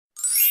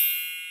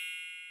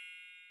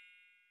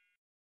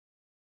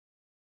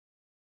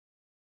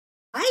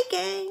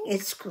gang,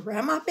 it's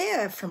Grandma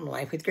Bev from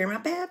Life with Grandma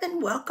Bev,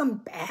 and welcome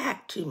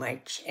back to my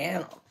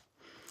channel.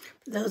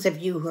 For those of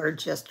you who are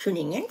just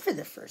tuning in for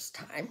the first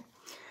time,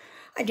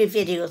 I do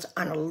videos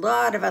on a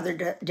lot of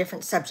other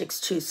different subjects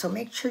too, so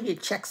make sure you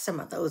check some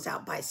of those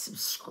out by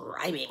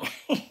subscribing.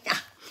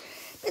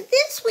 But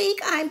this week,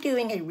 I'm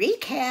doing a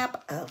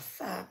recap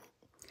of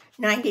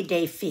 90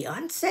 Day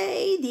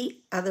Fiancé The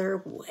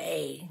Other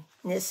Way.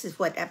 And this is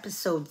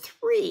episode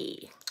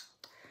 3.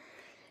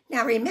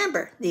 Now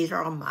remember, these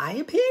are all my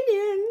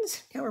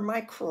opinions, or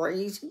my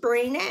crazy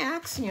brain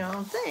acts,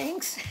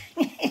 thanks.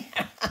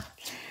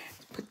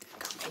 Put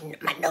them in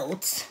my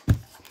notes.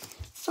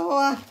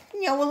 So,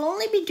 we'll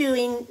only be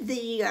doing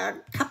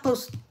the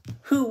couples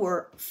who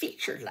were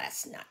featured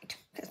last night,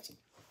 because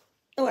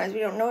otherwise we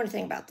don't know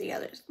anything about the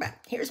others. But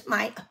here's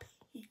my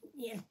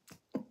opinion.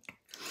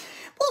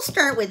 We'll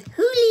start with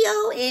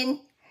Julio and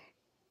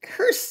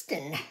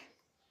Kirsten.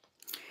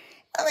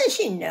 Well, as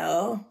you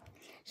know,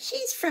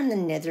 she's from the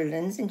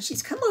Netherlands, and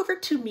she's come over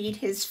to meet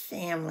his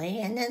family,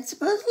 and then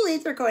supposedly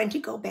they're going to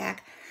go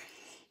back,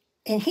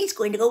 and he's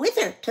going to go with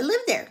her to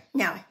live there.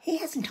 Now, he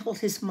hasn't told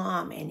his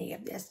mom any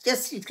of this,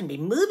 just he's going to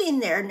be moving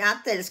there,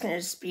 not that it's going to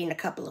just be in a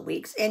couple of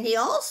weeks, and he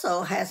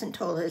also hasn't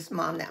told his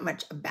mom that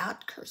much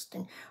about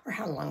Kirsten or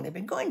how long they've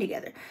been going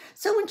together.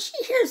 So when she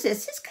hears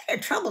this kind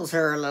of troubles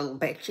her a little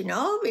bit,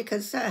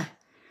 because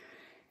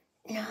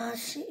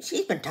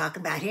she's been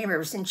talking about him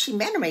ever since she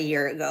met him a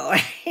year ago.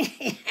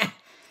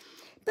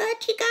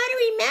 But you gotta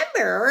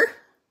remember,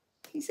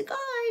 he's a guy.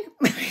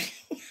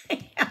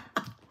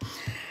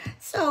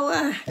 So,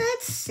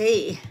 let's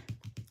see.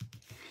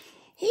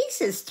 He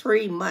says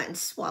 3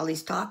 months while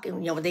he's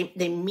talking.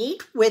 They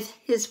meet with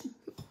his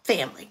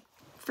family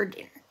for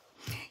dinner.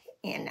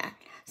 And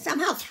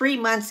somehow 3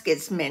 months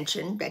gets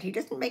mentioned, but he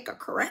doesn't make a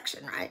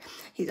correction, right?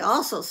 He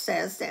also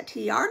says that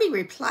he already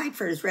replied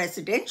for his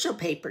residential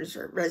papers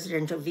or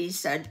residential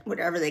visa,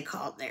 whatever they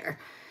call it there,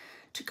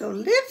 to go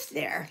live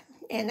there.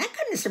 And that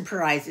kind of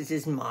surprises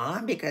his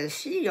mom because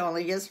she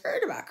only just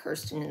heard about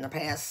Kirsten in the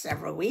past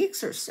several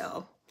weeks or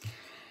so.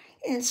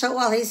 And so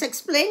while he's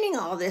explaining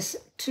all this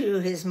to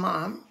his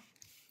mom,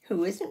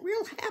 who isn't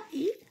real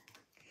happy,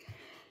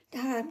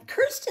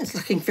 Kirsten's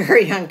looking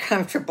very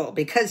uncomfortable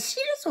because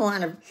she doesn't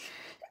want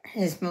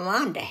his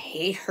mom to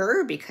hate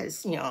her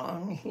because,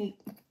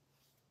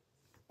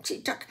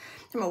 she took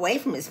him away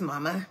from his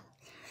mama.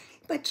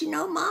 But,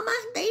 mama,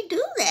 they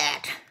do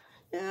that.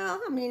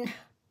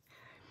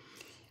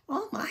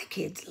 All my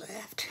kids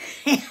left.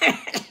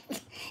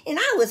 And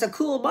I was a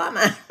cool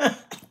mama.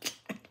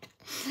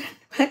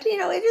 But,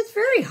 it is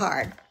very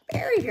hard.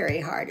 Very,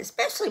 very hard.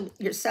 Especially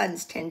your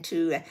sons tend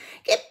to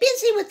get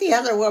busy with the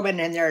other woman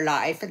in their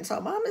life. And so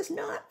mama's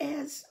not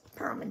as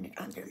prominent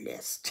on their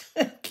list.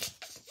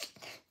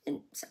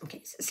 In some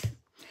cases.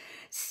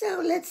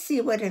 So let's see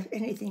if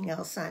anything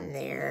else on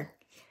there.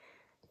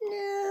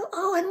 No.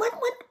 Oh, and what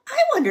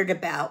I wondered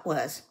about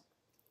was,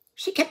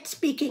 she kept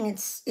speaking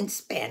in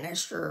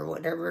Spanish or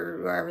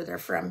whatever, wherever they're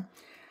from,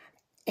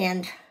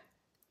 and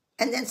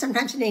then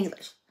sometimes in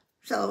English.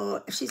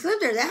 So if she's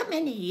lived there that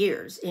many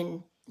years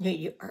in New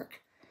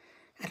York,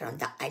 out on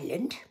the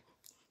island,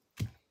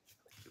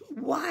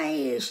 why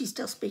is she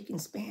still speaking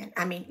Spanish?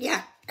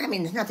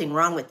 There's nothing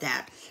wrong with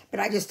that.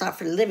 But I just thought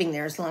for living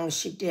there as long as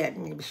she did,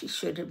 maybe she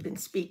should have been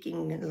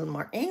speaking a little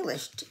more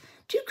English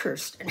to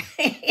Kirsten.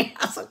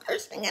 So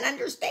Kirsten can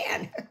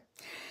understand.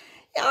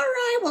 All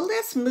right, well,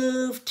 let's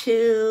move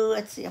to,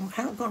 let's see, I'm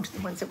kind of going to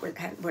the ones that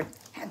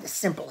had the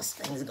simplest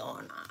things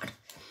going on.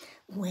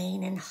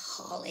 Wayne and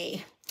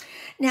Holly.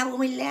 Now, when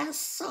we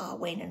last saw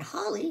Wayne and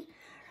Holly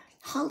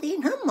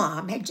and her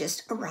mom had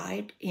just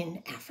arrived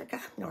in Africa,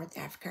 North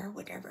Africa, or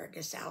whatever it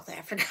is, South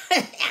Africa,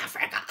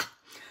 Africa.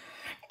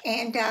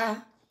 And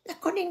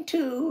according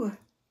to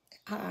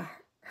her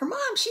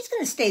mom, she's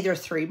going to stay there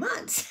 3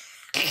 months.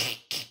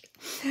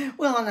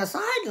 Well, on the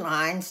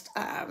sidelines,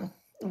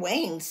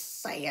 Wayne's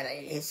saying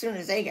as soon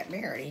as they get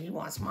married, he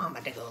wants Mama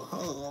to go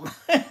home.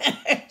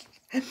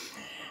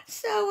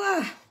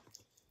 So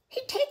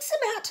he takes them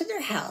out to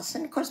their house.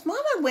 And, of course,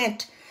 Mama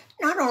went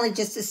not only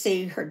just to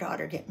see her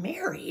daughter get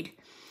married,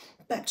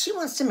 but she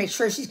wants to make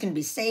sure she's going to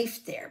be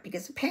safe there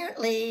because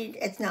apparently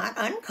it's not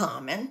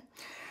uncommon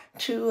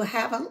to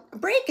have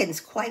break-ins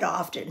quite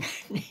often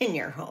in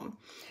your home.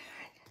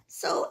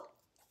 So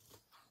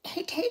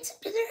he takes them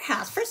to their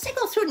house. First, they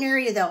go through an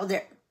area, though,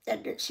 that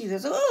she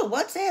goes, oh,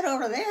 what's that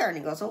over there? And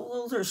he goes, oh,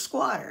 those are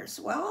squatters.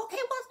 Well, okay,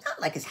 well, it's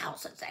not like his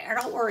house is there.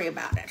 Don't worry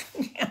about it.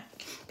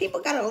 People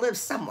got to live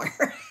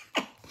somewhere.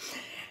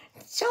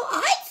 So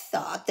I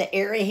thought the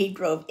area he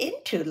drove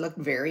into looked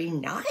very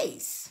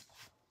nice.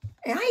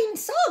 And I even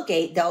saw a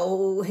gate,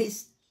 though.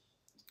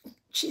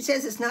 She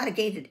says it's not a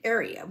gated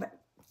area. But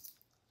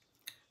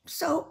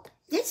so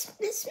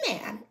this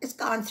man has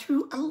gone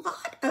through a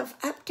lot of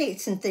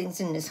updates and things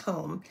in his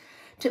home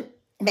to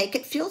make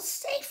it feel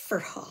safe for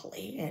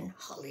Holly and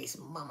Holly's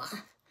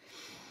mama.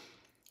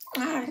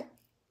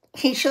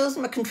 He shows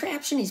him a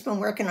contraption he's been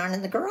working on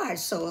in the garage.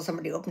 So if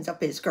somebody opens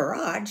up his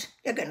garage,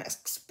 they're going to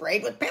spray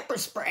it with pepper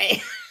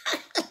spray.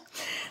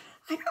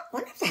 I don't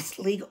wonder if that's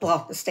legal.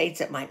 Well, the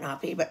States it might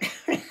not be, but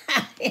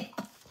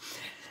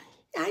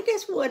I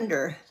just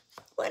wonder,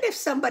 what if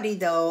somebody,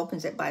 though,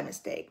 opens it by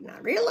mistake,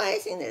 not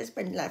realizing that it's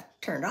been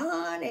left turned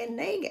on and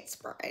they get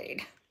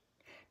sprayed?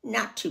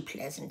 Not too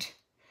pleasant.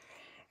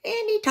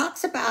 And he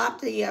talks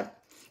about the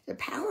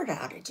power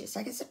outages.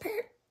 I guess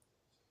apparently,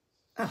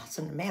 oh,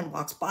 so the man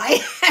walks by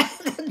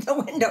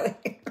the window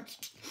here.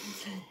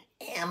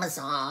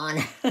 Amazon.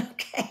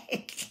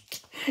 Okay.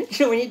 You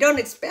know, when you don't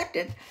expect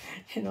it,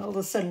 and all of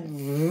a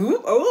sudden,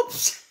 whoop,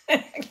 oops.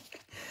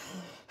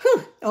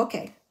 Whew,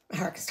 okay, my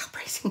heart can stop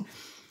racing.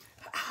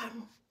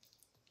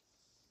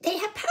 They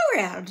have power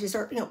outages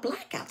or,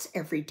 blackouts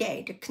every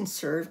day to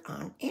conserve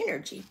on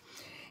energy.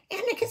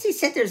 And I guess he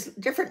said there's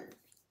different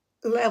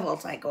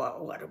levels, like,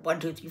 what, 1,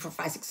 2, 3, 4,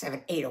 5, 6,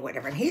 7, 8 or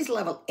whatever. And he's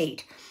level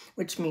 8,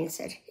 which means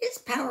that his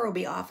power will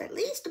be off at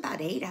least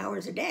about 8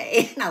 hours a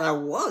day. And I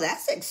thought, whoa,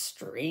 that's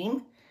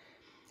extreme.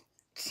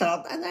 So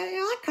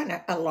that kind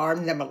of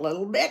alarmed them a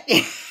little bit.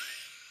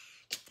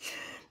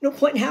 No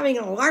point in having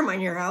an alarm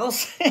on your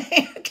house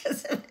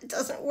because if it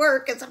doesn't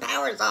work, because the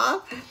power's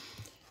off.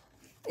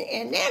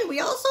 And then we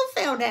also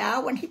found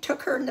out when he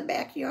took her in the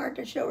backyard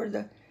to show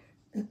her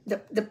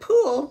the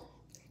pool,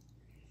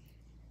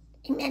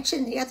 he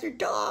mentioned the other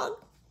dog,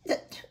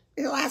 that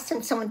the last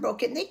time someone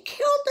broke in, they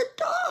killed the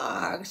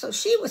dog. So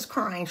she was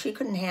crying. She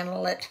couldn't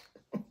handle it.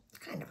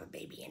 Kind of a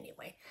baby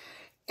anyway.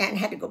 And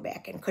had to go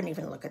back and couldn't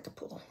even look at the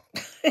pool.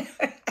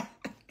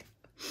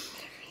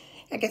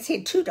 I guess he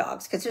had 2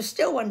 dogs because there's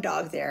still 1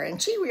 dog there.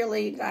 And she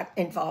really got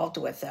involved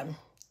with them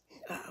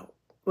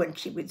when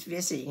she was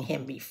visiting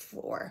him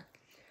before.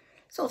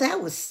 So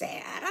that was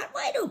sad.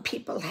 Why do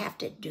people have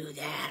to do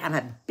that? I'm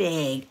a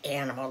big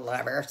animal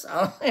lover,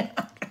 so...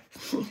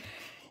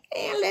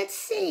 And let's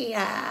see,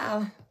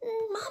 Mom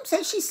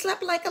says she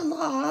slept like a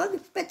log,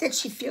 but that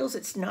she feels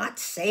it's not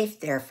safe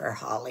there for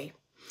Holly,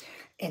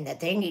 and that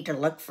they need to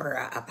look for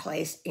a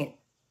place in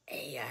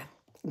a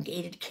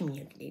gated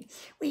community.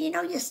 Well,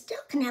 you still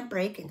can have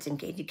break-ins in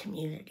gated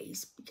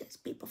communities because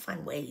people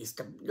find ways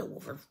to go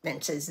over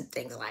fences and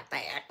things like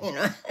that,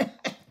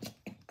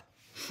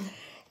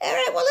 All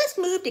right, well, let's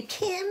move to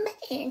Kim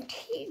and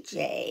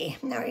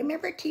TJ. Now,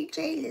 remember,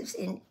 TJ lives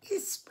in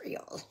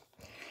Israel.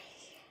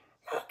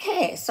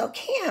 Okay, so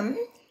Kim,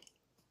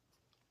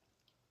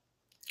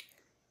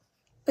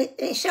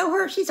 they show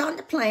her she's on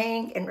the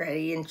plane and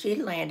ready, and she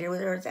landed,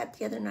 whether it was that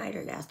the other night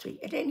or last week,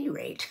 at any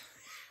rate.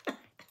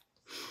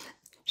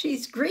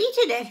 She's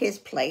greeted at his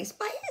place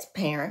by his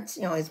parents,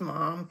 his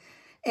mom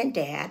and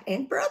dad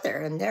and brother,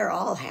 and they're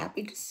all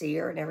happy to see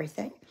her and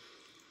everything.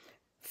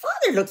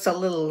 Father looks a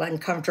little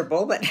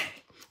uncomfortable, but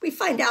we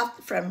find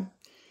out from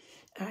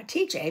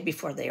TJ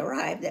before they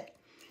arrive that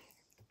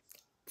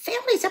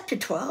families up to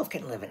 12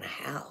 can live in a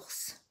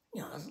house,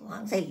 as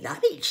long as they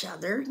love each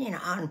other,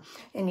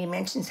 and he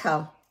mentions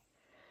how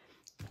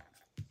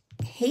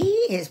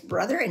his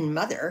brother and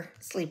mother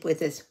sleep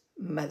with his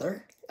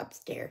mother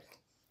upstairs.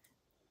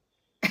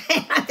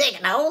 I'm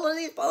thinking, how old are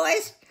these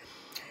boys?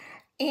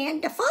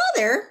 And the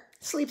father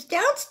sleeps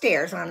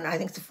downstairs on, I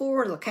think, the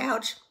floor of the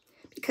couch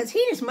because he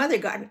and his mother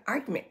got in an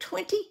argument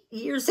 20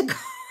 years ago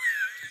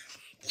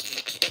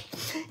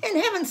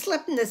and haven't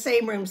slept in the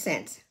same room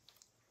since.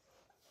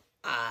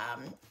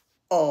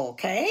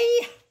 Okay.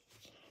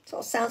 So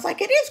it sounds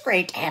like it is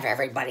great to have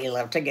everybody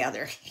live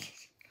together.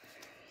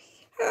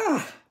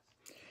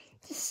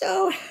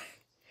 So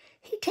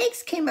he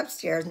takes Kim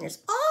upstairs, and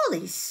there's all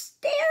these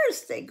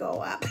stairs they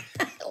go up.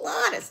 A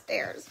lot of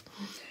stairs.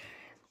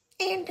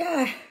 And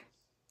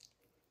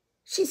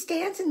she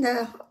stands in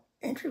the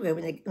entryway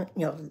when they,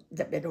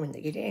 the bedroom when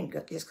they get in,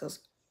 just goes,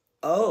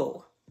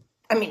 oh.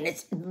 I mean,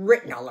 it's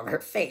written all over her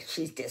face.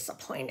 She's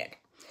disappointed.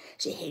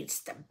 She hates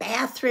the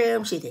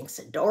bathroom. She thinks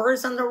the door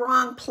is on the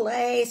wrong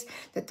place,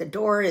 that the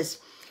door is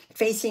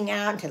facing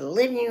out into the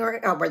living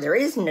room, or where there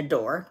isn't a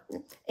door,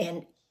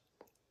 and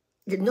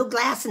there's no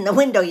glass in the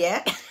window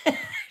yet.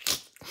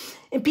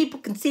 And people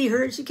can see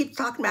her, and she keeps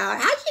talking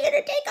about how's she going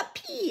to take a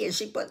pee, as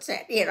she puts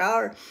it,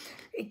 or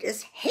she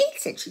just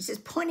hates it. She's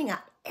just pointing out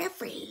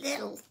every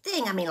little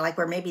thing. I mean, like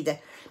where maybe the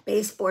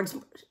baseboards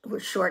were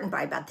shortened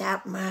by about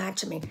that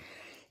much. I mean,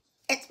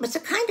 it's a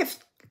kind of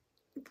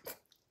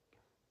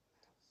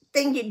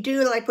thing you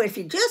do, like if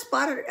you just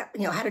bought it,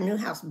 had a new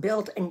house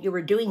built and you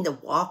were doing the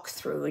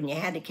walkthrough and you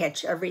had to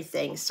catch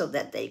everything so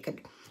that they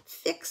could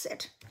fix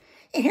it.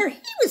 And here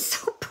he was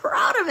so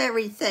proud of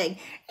everything.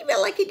 He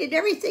felt like he did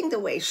everything the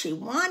way she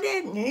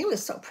wanted, and he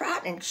was so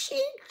proud, and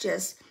she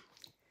just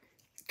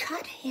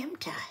cut him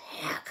to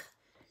heck.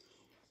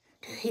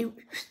 To the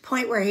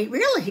point where he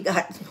really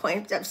got to the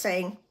point of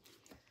saying,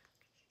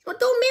 well,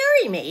 don't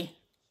marry me.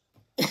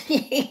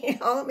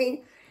 I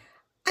mean,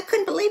 I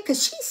couldn't believe,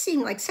 because she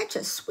seemed like such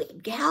a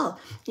sweet gal,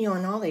 in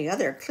all the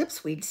other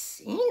clips we'd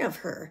seen of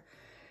her.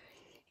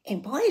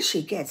 And boy,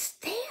 she gets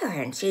there,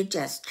 and she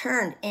just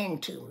turned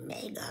into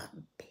mega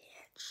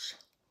bitch.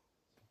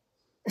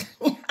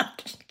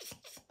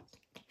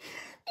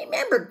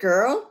 Remember,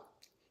 girl,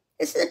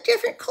 this is a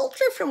different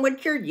culture from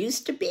what you're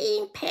used to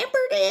being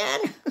pampered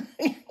in.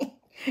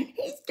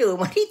 He's doing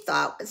what he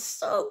thought was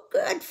so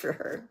good for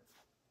her.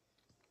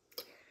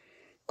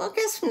 Well, I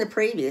guess from the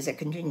previews, it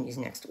continues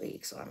next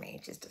week, so I mean,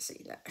 just to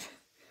see that.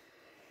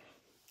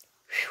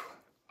 Whew.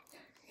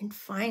 And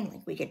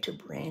finally, we get to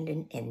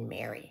Brandon and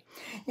Mary.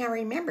 Now,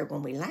 remember,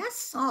 when we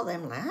last saw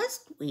them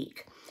last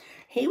week,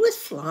 he was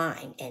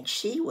flying, and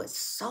she was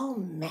so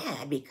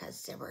mad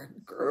because there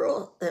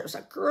was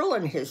a girl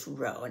in his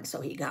row, and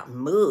so he got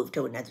moved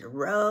to another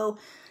row.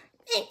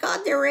 Thank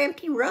God there were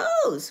empty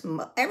rows.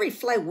 Every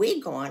flight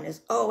we go on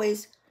is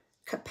always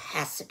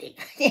capacity.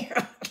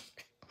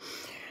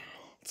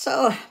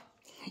 So,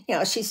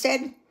 she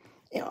said,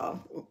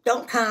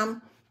 don't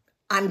come.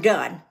 I'm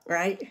done,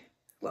 right?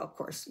 Well, of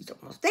course, he's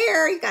almost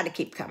there. He's got to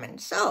keep coming.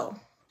 So,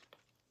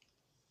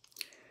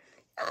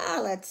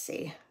 let's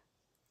see.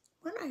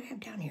 What do I have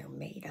down here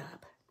made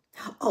up?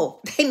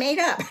 Oh, they made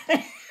up.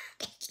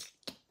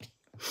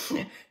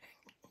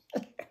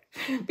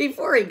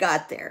 Before he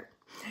got there.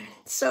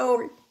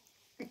 So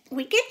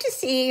we get to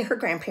see her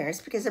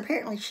grandparents because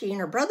apparently she and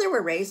her brother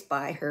were raised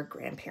by her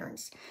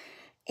grandparents.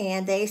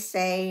 And they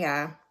say,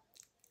 are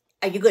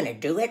you going to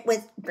do it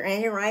with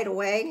Brandon right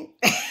away?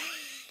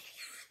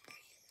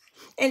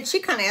 And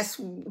she kind of asks,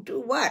 do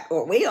what?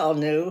 Well, we all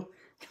knew.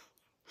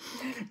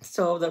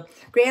 So the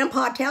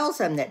grandpa tells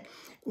them that,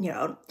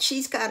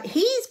 he's got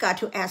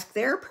to ask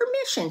their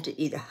permission to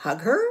either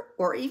hug her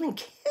or even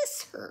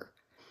kiss her.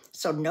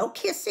 So no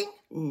kissing,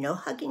 no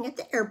hugging at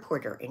the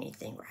airport or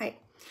anything, right?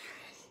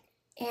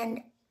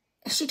 And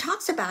she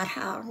talks about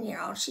how,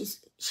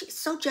 she's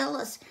so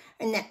jealous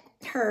and that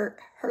her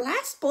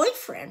last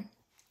boyfriend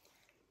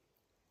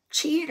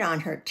cheated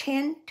on her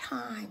 10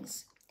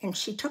 times. And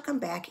she took him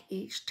back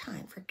each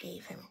time,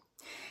 forgave him.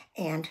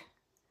 And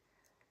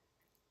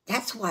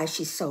that's why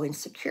she's so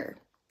insecure.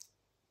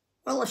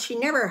 Well, if she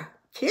never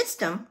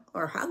kissed him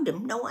or hugged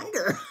him, no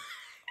wonder.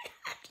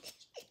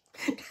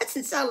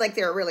 Doesn't sound like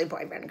they're really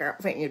boyfriend and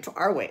girlfriend to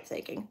our way of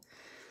thinking.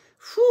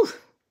 Whew.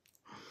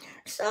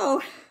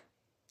 So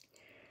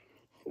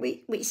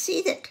we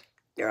see that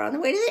they're on the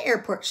way to the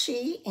airport.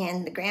 She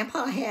and the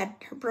grandpa had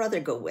her brother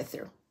go with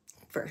her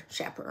for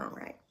chaperone,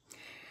 right?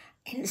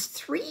 And it's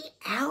 3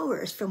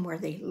 hours from where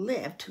they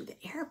live to the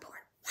airport.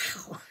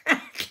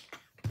 Wow.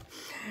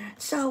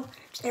 So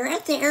they're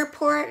at the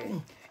airport,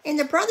 and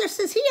the brother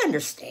says he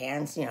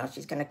understands,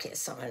 she's going to kiss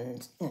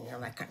someone,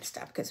 that kind of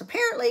stuff. Because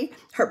apparently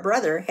her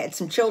brother had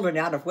some children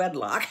out of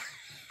wedlock.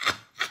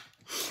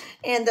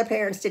 And the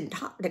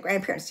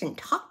grandparents didn't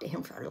talk to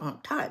him for a long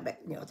time. But,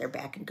 they're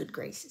back in good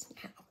graces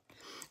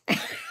now.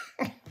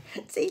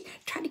 See,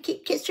 trying to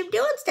keep kids from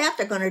doing stuff.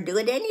 They're going to do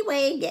it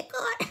anyway and get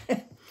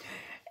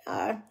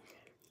caught.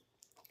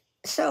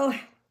 So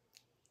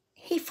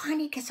he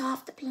finally gets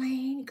off the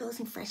plane. He goes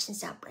and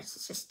freshens up,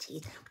 brushes his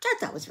teeth, which I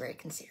thought was very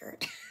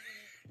considerate.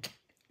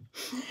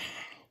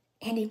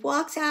 And he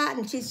walks out,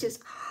 and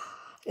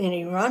and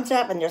he runs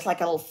up, and there's like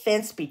a little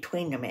fence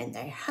between them, and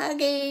they're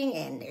hugging,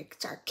 and they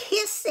start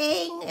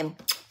kissing, and,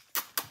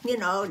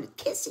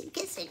 kissing.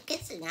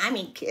 I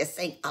mean,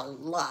 kissing a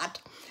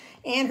lot.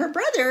 And her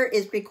brother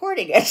is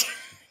recording it.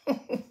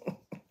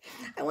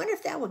 I wonder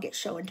if that will get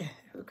shown to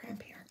her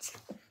grandparents.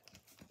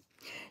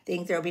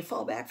 Think there'll be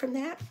fallback from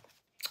that?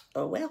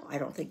 Oh, well, I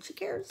don't think she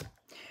cares.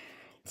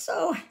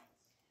 So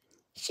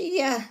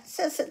she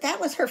says that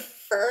was her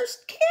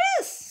first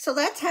kiss. So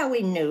that's how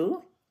we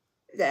knew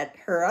that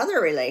her other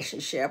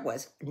relationship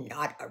was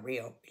not a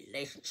real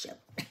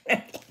relationship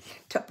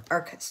to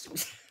our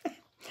customs.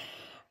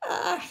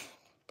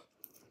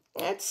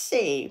 Let's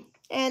see.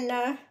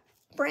 And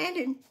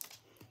Brandon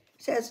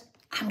says,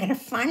 I'm going to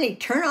finally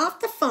turn off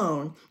the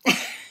phone.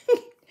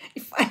 He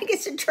finally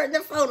gets to turn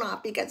the phone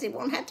off because he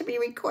won't have to be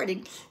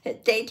recording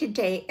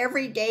day-to-day,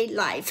 everyday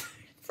life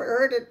for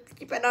her to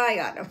keep an eye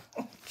on him.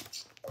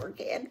 Poor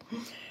kid.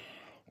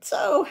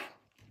 So,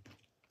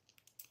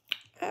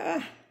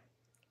 I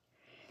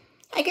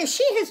guess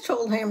she has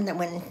told him that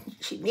when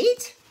he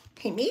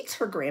meets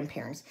her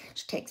grandparents,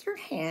 she takes her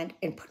hand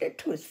and put it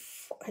to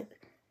his hand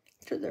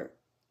to their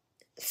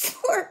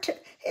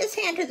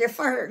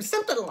forehead,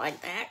 something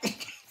like that.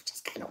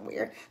 Just kind of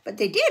weird. But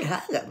they did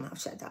hug him. I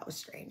said that was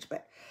strange,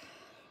 but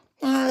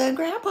the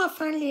grandpa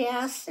finally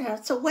asked,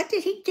 so what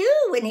did he do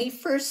when he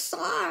first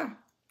saw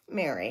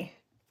Mary?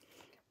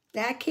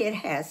 That kid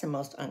has the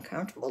most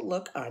uncomfortable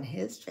look on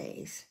his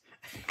face.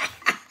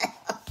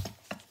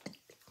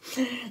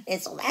 And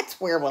so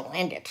that's where we'll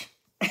end it.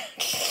 I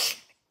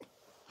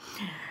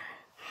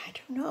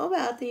don't know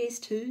about these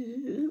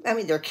two. I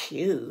mean, they're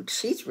cute.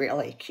 She's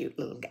really a cute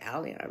little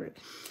gal,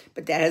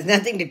 but that has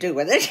nothing to do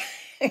with it.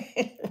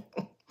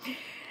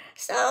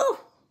 So,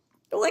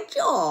 what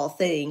y'all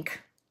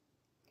think?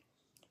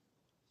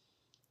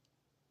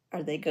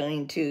 Are they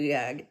going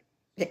to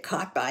get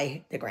caught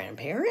by the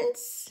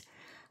grandparents?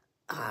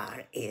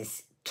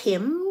 Is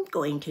Kim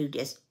going to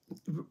just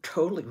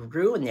totally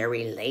ruin their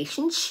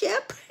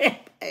relationship?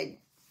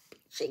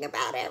 Bitching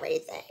about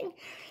everything.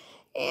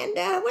 And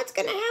what's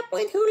going to happen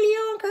with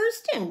Julio and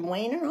Kirsten,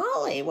 Wayne and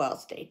Holly? Well,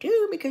 stay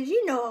tuned because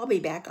I'll be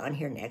back on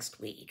here next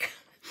week.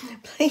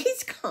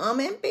 Please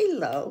comment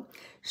below,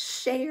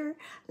 share,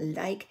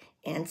 like,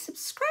 and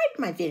subscribe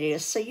to my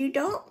videos so you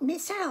don't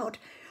miss out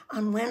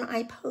on when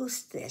I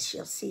post this.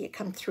 You'll see it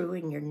come through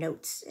in your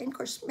notes. And of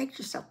course, make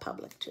yourself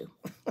public too.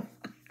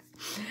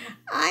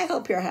 I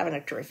hope you're having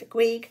a terrific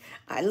week.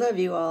 I love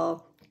you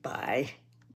all. Bye.